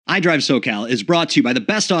iDrive SoCal is brought to you by the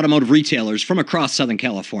best automotive retailers from across Southern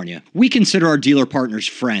California. We consider our dealer partners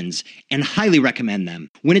friends and highly recommend them.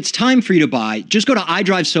 When it's time for you to buy, just go to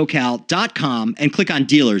iDriveSoCal.com and click on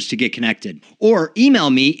dealers to get connected. Or email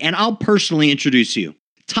me and I'll personally introduce you.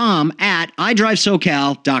 Tom at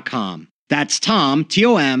iDriveSoCal.com. That's Tom,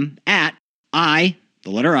 T-O-M, at the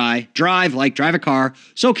letter I, drive like drive a car,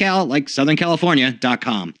 SoCal like Southern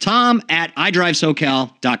California.com. Tom at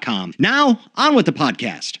iDriveSoCal.com. Now, on with the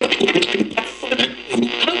podcast.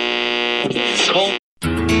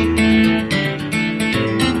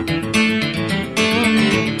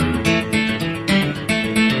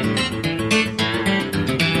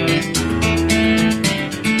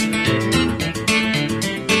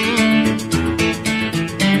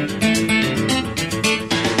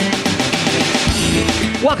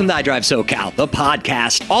 Welcome to iDrive SoCal, the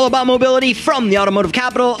podcast all about mobility from the automotive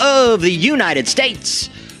capital of the United States,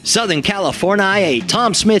 Southern California.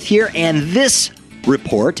 Tom Smith here, and this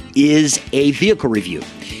report is a vehicle review.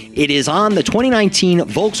 It is on the 2019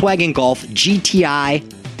 Volkswagen Golf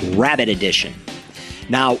GTI Rabbit Edition.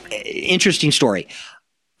 Now, interesting story.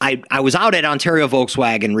 I was out at Ontario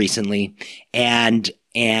Volkswagen recently, and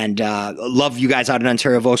love you guys out at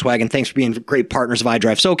Ontario Volkswagen. Thanks for being great partners of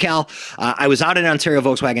iDrive SoCal. I was out at Ontario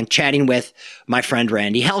Volkswagen chatting with my friend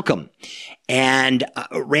Randy Helcom. And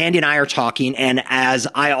Randy and I are talking, and as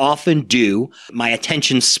I often do, my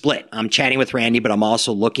attention split. I'm chatting with Randy, but I'm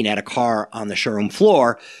also looking at a car on the showroom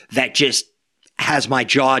floor that just has my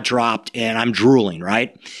jaw dropped and I'm drooling,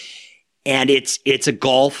 right? And it's a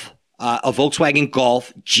Golf, a Volkswagen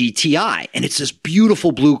Golf GTI, and it's this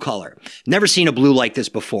beautiful blue color. Never seen a blue like this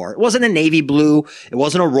before. It wasn't a navy blue. It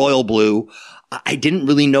wasn't a royal blue. I didn't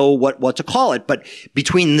really know what to call it, but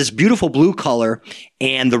between this beautiful blue color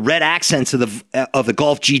and the red accents of the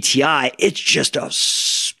Golf GTI, it's just a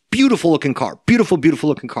beautiful looking car. Beautiful, beautiful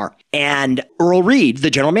looking car. And Earl Reed, the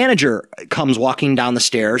general manager, comes walking down the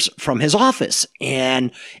stairs from his office,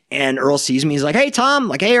 and Earl sees me. He's like, "Hey, Tom." I'm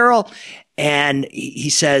like, "Hey, Earl." And he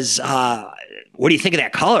says, "What do you think of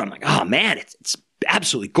that color?" I'm like, "Oh man, it's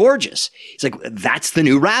absolutely gorgeous." He's like, "That's the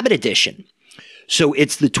new Rabbit Edition." So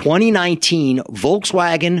it's the 2019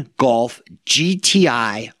 Volkswagen Golf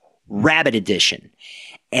GTI Rabbit Edition.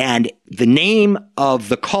 And the name of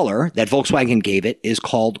the color that Volkswagen gave it is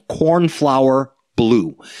called Cornflower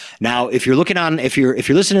Blue. Now, if you're listening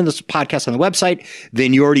to this podcast on the website,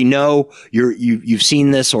 then you already know you've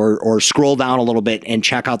seen this, or scroll down a little bit and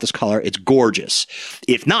check out this color. It's gorgeous.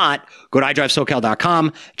 If not, go to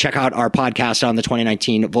iDriveSoCal.com, check out our podcast on the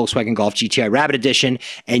 2019 Volkswagen Golf GTI Rabbit Edition,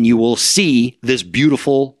 and you will see this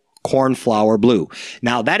beautiful cornflower blue.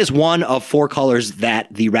 Now, that is one of four colors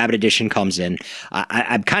that the Rabbit Edition comes in.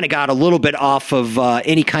 I've kind of got a little bit off of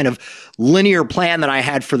any kind of linear plan that I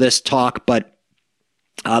had for this talk, but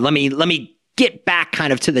let me get back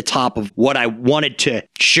kind of to the top of what I wanted to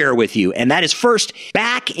share with you. And that is first,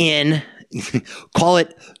 back in, call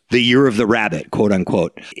it the year of the rabbit, quote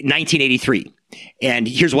unquote, 1983. And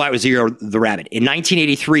here's why it was the year of the rabbit. In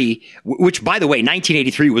 1983, which, by the way,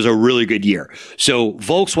 1983 was a really good year. So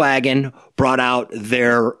Volkswagen brought out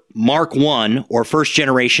their Mark I, or first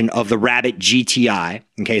generation of the Rabbit GTI.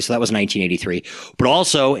 Okay, so that was 1983. But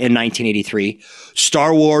also in 1983,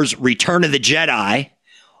 Star Wars Return of the Jedi.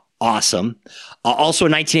 Awesome. Also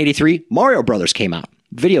in 1983, Mario Brothers came out,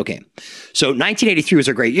 video game. So 1983 was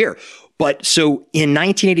a great year. But so in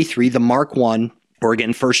 1983, the Mark I, or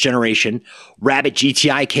again, first generation Rabbit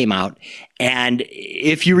GTI came out. And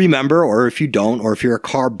if you remember, or if you don't, or if you're a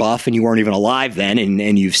car buff and you weren't even alive then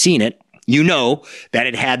and you've seen it, you know that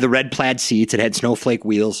it had the red plaid seats, it had snowflake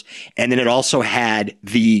wheels, and then it also had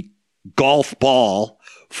the golf ball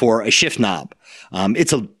for a shift knob.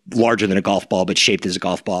 It's larger than a golf ball, but shaped as a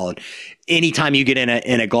golf ball. And anytime you get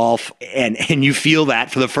in a golf and you feel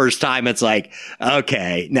that for the first time, it's like,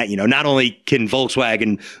 okay, now, not only can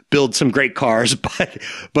Volkswagen build some great cars,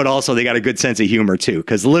 but also they got a good sense of humor too.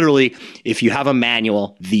 Because literally, if you have a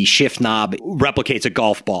manual, the shift knob replicates a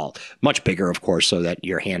golf ball, much bigger, of course, so that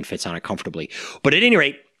your hand fits on it comfortably. But at any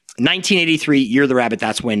rate, 1983, Year of the Rabbit,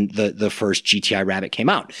 that's when the first GTI Rabbit came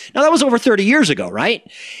out. Now, that was over 30 years ago, right?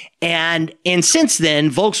 And since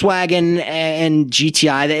then, Volkswagen and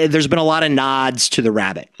GTI, there's been a lot of nods to the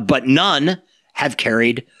Rabbit, but none have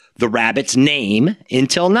carried the Rabbit's name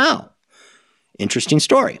until now. Interesting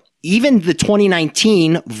story. Even the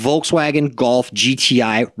 2019 Volkswagen Golf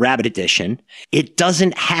GTI Rabbit Edition, it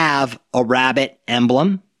doesn't have a rabbit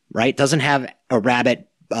emblem, right? Doesn't have a rabbit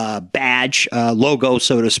badge, logo,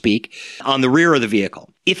 so to speak, on the rear of the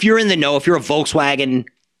vehicle. If you're in the know, if you're a Volkswagen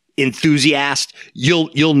enthusiast,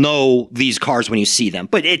 you'll know these cars when you see them.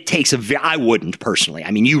 But it takes I wouldn't personally.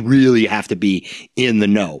 I mean, you really have to be in the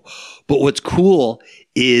know. But what's cool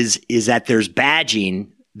is that there's badging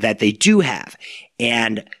that they do have.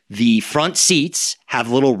 And the front seats have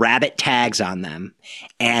little rabbit tags on them.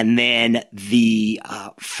 And then the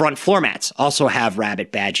front floor mats also have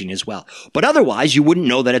rabbit badging as well. But otherwise, you wouldn't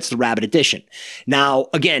know that it's the Rabbit Edition. Now,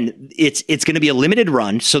 again, it's going to be a limited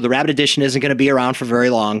run. So the Rabbit Edition isn't going to be around for very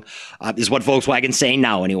long, is what Volkswagen's saying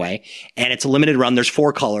now anyway. And it's a limited run. There's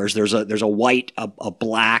 4 colors. There's a white, a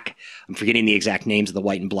black. I'm forgetting the exact names of the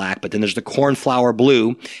white and black. But then there's the cornflower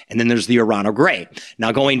blue. And then there's the Orano gray.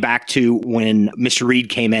 Now, going back to when Mr. Reed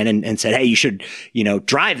came in and said, hey, you should,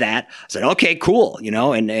 drive that. I said, okay, cool.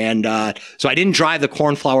 So I didn't drive the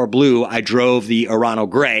cornflower blue. I drove the Orano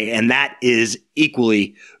gray, and that is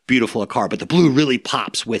equally beautiful a car. But the blue really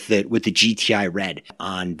pops with the GTI red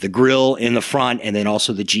on the grille in the front, and then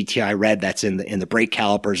also the GTI red that's in the brake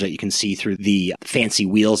calipers that you can see through the fancy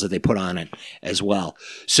wheels that they put on it as well.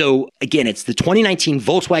 So again, it's the 2019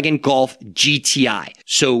 Volkswagen Golf GTI.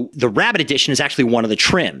 So the Rabbit Edition is actually one of the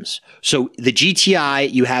trims. So the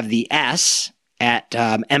GTI, you have the S at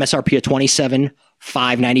MSRP of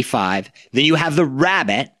 $27,595. Then you have the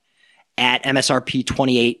Rabbit at MSRP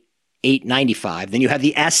 $28,895. Then you have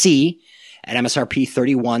the SE at MSRP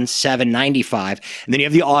 $31,795. And then you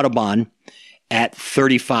have the Autobahn at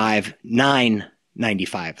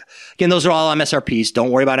 $35,995. Again, those are all MSRPs. Don't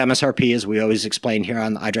worry about MSRP, as we always explain here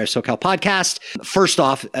on the iDrive SoCal podcast. First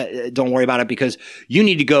off, don't worry about it because you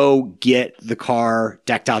need to go get the car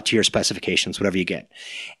decked out to your specifications, whatever you get.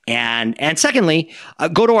 And secondly,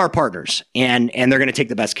 go to our partners and they're going to take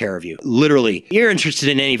the best care of you. Literally, you're interested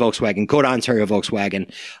in any Volkswagen, go to Ontario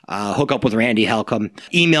Volkswagen, hook up with Randy Helcom,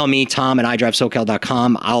 email me, Tom at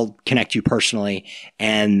iDriveSoCal.com. I'll connect you personally.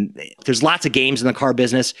 And there's lots of games in the car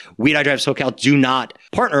business. We at iDrive SoCal do not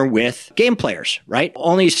partner with game players, right?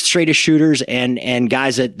 Only straightest shooters and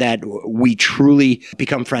guys that we truly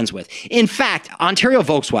become friends with. In fact, Ontario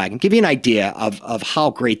Volkswagen, give you an idea of how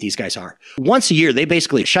great these guys are. Once a year, they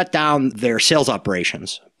basically shut down their sales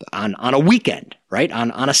operations on a weekend, right?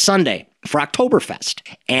 On a Sunday for Oktoberfest.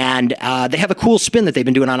 And they have a cool spin that they've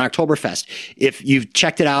been doing on Oktoberfest. If you've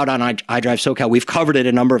checked it out on iDrive SoCal, we've covered it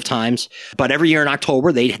a number of times. But every year in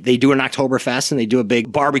October, they do an Oktoberfest and they do a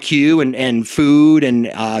big barbecue and food and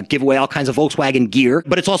give away all kinds of Volkswagen gear.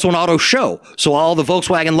 But it's also an auto show. So all the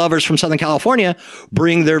Volkswagen lovers from Southern California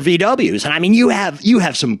bring their VWs. And I mean, you have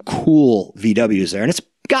some cool VWs there. And it's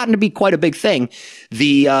gotten to be quite a big thing.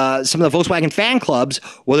 Some of the Volkswagen fan clubs,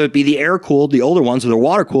 whether it be the air-cooled, the older ones, or the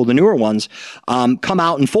water-cooled, the newer ones, come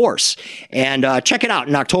out in force. And check it out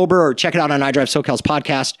in October, or check it out on iDrive SoCal's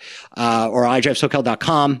podcast, or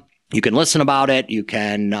iDriveSoCal.com. You can listen about it. You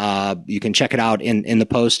can check it out in the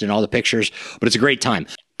post and all the pictures, but it's a great time.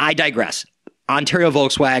 I digress. Ontario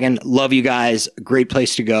Volkswagen, love you guys. Great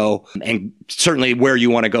place to go, and certainly where you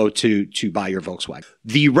want to go to buy your Volkswagen.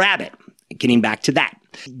 The Rabbit, getting back to that.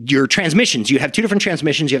 Your transmissions, you have 2 different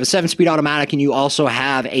transmissions. You have a 7-speed automatic and you also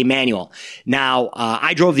have a manual. Now,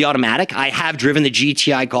 I drove the automatic. I have driven the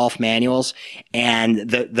GTI Golf manuals, and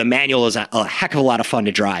the manual is a heck of a lot of fun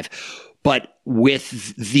to drive. But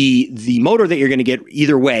with the motor that you're going to get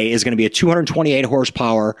either way is going to be a 228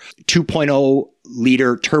 horsepower, 2.0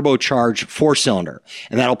 liter turbocharged 4-cylinder,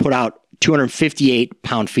 and that'll put out 258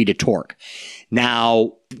 pound-feet of torque.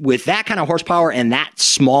 Now, with that kind of horsepower and that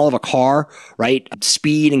small of a car, right?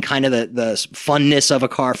 Speed and kind of the funness of a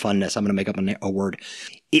car. Funness, I'm going to make up a word.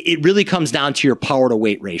 It really comes down to your power to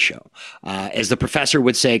weight ratio. As the professor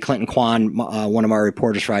would say, Clinton Kwan, one of our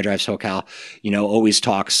reporters for iDrive SoCal,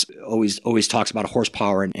 always talks about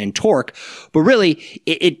horsepower and torque. But really,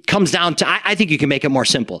 it comes down to, I think you can make it more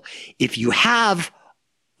simple. If you have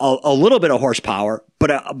a little bit of horsepower,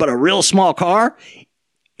 but a real small car,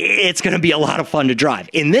 it's going to be a lot of fun to drive.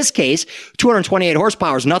 In this case, 228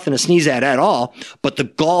 horsepower is nothing to sneeze at all, but the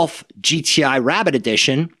Golf GTI Rabbit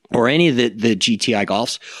Edition, or any of the GTI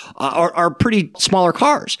Golfs, are pretty smaller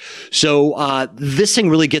cars. So this thing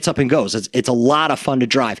really gets up and goes. It's a lot of fun to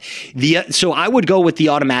drive. So I would go with the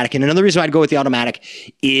automatic. And another reason I'd go with the automatic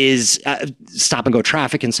is stop and go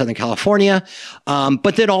traffic in Southern California.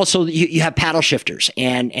 But then also you have paddle shifters,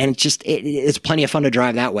 and it's plenty of fun to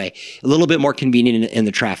drive that way. A little bit more convenient in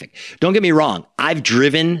the traffic. Don't get me wrong. I've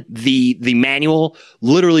driven the manual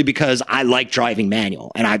literally because I like driving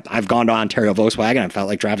manual. And I've gone to Ontario Volkswagen. I felt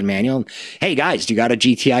like driving manual. And, hey guys, do you got a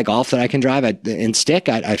GTI Golf that I can drive in stick?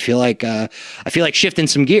 I feel like shifting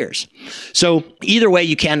some gears. So either way,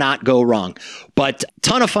 you cannot go wrong. But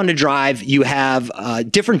ton of fun to drive. You have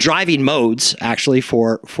different driving modes actually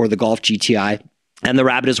for the Golf GTI. and the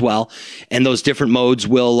Rabbit as well. And those different modes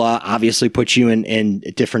will obviously put you in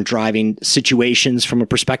different driving situations from a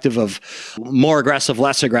perspective of more aggressive,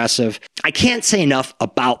 less aggressive. I can't say enough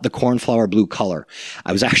about the cornflower blue color.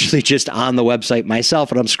 I was actually just on the website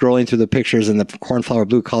myself and I'm scrolling through the pictures and the cornflower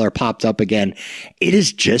blue color popped up again. It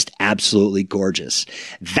is just absolutely gorgeous.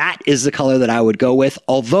 That is the color that I would go with,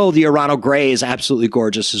 although the Orano gray is absolutely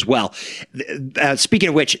gorgeous as well. Speaking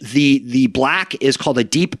of which, the black is called a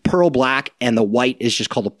deep pearl black and the white is just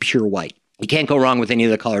called a pure white. You can't go wrong with any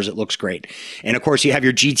of the colors. It looks great. And of course, you have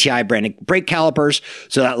your GTI branded brake calipers,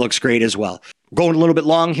 so that looks great as well. Going a little bit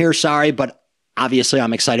long here, sorry, but obviously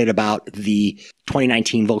I'm excited about the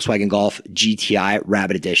 2019 Volkswagen Golf GTI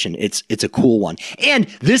Rabbit Edition. It's a cool one. And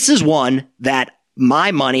this is one that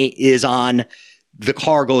my money is on. The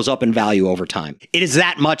car goes up in value over time. It is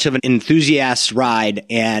that much of an enthusiast ride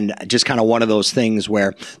and just kind of one of those things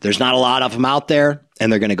where there's not a lot of them out there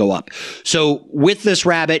and they're going to go up. So with this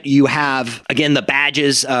Rabbit, you have, again, the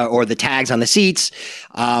badges or the tags on the seats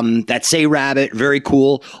that say Rabbit. Very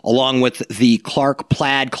cool. Along with the Clark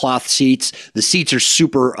plaid cloth seats. The seats are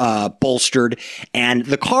super bolstered. And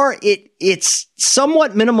the car, it's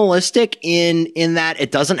somewhat minimalistic in that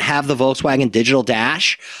it doesn't have the Volkswagen digital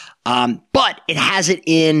dash. But it has it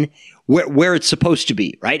in where it's supposed to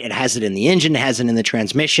be, right? It has it in the engine, it has it in the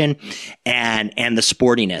transmission, and the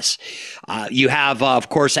sportiness. You have, of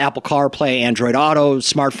course, Apple CarPlay, Android Auto,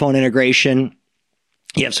 smartphone integration.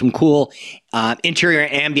 You have some cool interior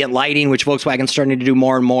ambient lighting, which Volkswagen's starting to do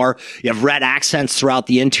more and more. You have red accents throughout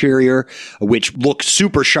the interior, which look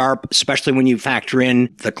super sharp, especially when you factor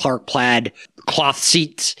in the Clark plaid cloth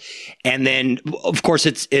seats. And then, of course,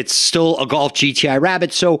 it's still a Golf GTI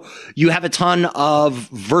Rabbit, so you have a ton of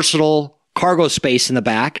versatile cargo space in the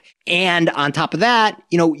back. And on top of that,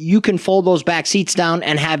 you can fold those back seats down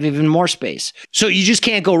and have even more space. So you just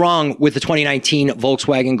can't go wrong with the 2019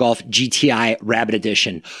 Volkswagen Golf GTI Rabbit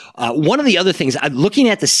Edition. One of the other things, looking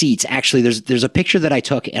at the seats, actually, there's a picture that I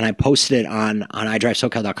took and I posted it on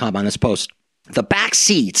iDriveSoCal.com on this post. The back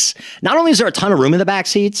seats, not only is there a ton of room in the back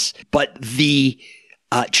seats, but the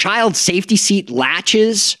child safety seat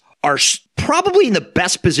latches are probably in the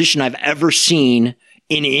best position I've ever seen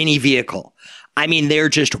in any vehicle. I mean, they're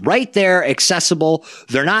just right there, accessible.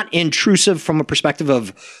 They're not intrusive from a perspective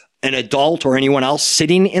of an adult or anyone else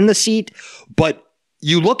sitting in the seat, but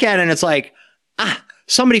you look at it and it's like,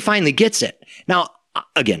 somebody finally gets it. Now,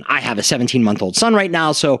 again, I have a 17-month-old son right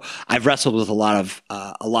now, so I've wrestled with a lot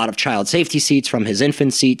of child safety seats, from his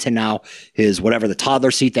infant seat to now his whatever the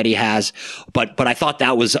toddler seat that he has. But I thought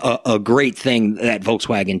that was a great thing that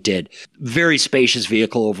Volkswagen did. Very spacious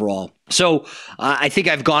vehicle overall. So I think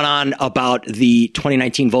I've gone on about the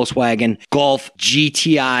 2019 Volkswagen Golf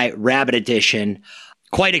GTI Rabbit Edition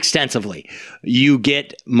quite extensively. You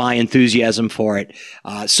get my enthusiasm for it.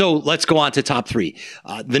 So let's go on to top three.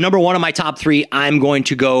 The number one of my top three, I'm going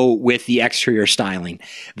to go with the exterior styling.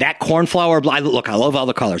 That cornflower blue, look, I love all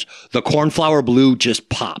the colors. The cornflower blue just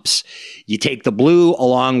pops. You take the blue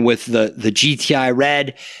along with the GTI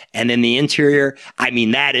red, and then the interior. I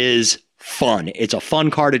mean, that is fun. It's a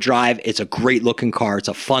fun car to drive. It's a great looking car. It's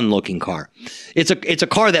a fun looking car. It's a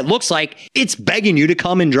car that looks like it's begging you to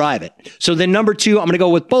come and drive it. So then number two, I'm going to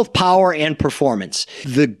go with both power and performance.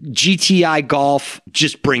 The GTI Golf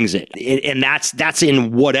just brings it. And that's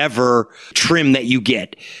in whatever trim that you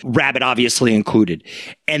get. Rabbit obviously included.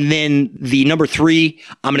 And then the number three,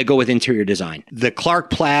 I'm going to go with interior design. The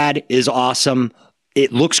Clark plaid is awesome.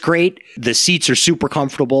 It looks great. The seats are super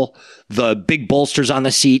comfortable. The big bolsters on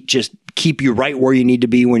the seat just keep you right where you need to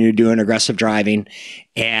be when you're doing aggressive driving.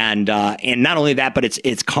 And not only that, but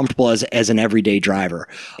it's comfortable as an everyday driver.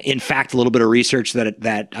 In fact, a little bit of research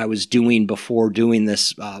that I was doing before doing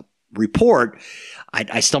this report,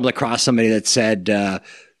 I stumbled across somebody that said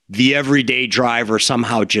the everyday driver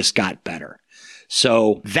somehow just got better.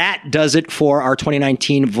 So that does it for our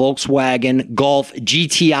 2019 Volkswagen Golf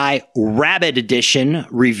GTI Rabbit Edition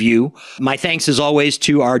review. My thanks as always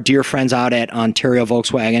to our dear friends out at Ontario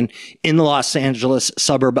Volkswagen in the Los Angeles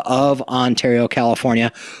suburb of Ontario,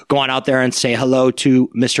 California. Go on out there and say hello to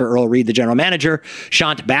Mr. Earl Reed, the general manager,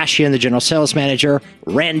 Shant Bashian, the general sales manager,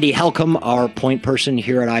 Randy Helcom, our point person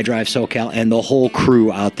here at iDrive SoCal, and the whole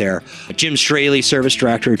crew out there. Jim Straley, service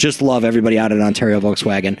director. Just love everybody out at Ontario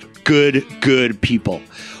Volkswagen. Good people.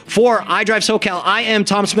 For iDrive SoCal, I am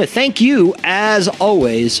Tom Smith. Thank you, as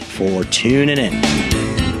always, for tuning in.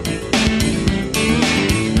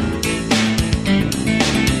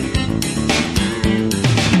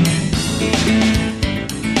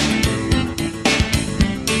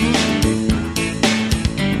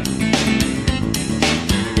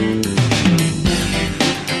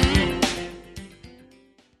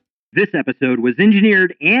 This episode was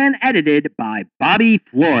engineered and edited by Bobby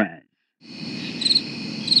Flores.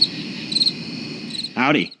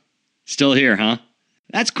 Howdy. Still here, huh?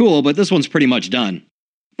 That's cool, but this one's pretty much done.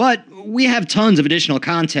 But we have tons of additional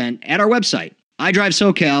content at our website,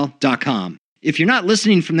 iDriveSoCal.com. If you're not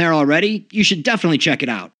listening from there already, you should definitely check it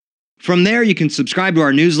out. From there, you can subscribe to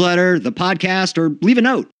our newsletter, the podcast, or leave a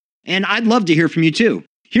note. And I'd love to hear from you too.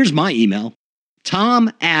 Here's my email,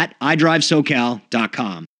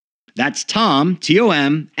 tom@iDriveSoCal.com. That's Tom,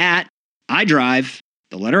 T-O-M, at iDrive,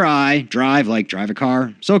 the letter I, drive like drive a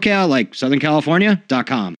car, SoCal like Southern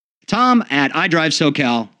California.com. Tom at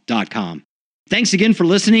iDriveSoCal.com. Thanks again for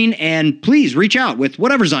listening, and please reach out with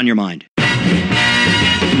whatever's on your mind.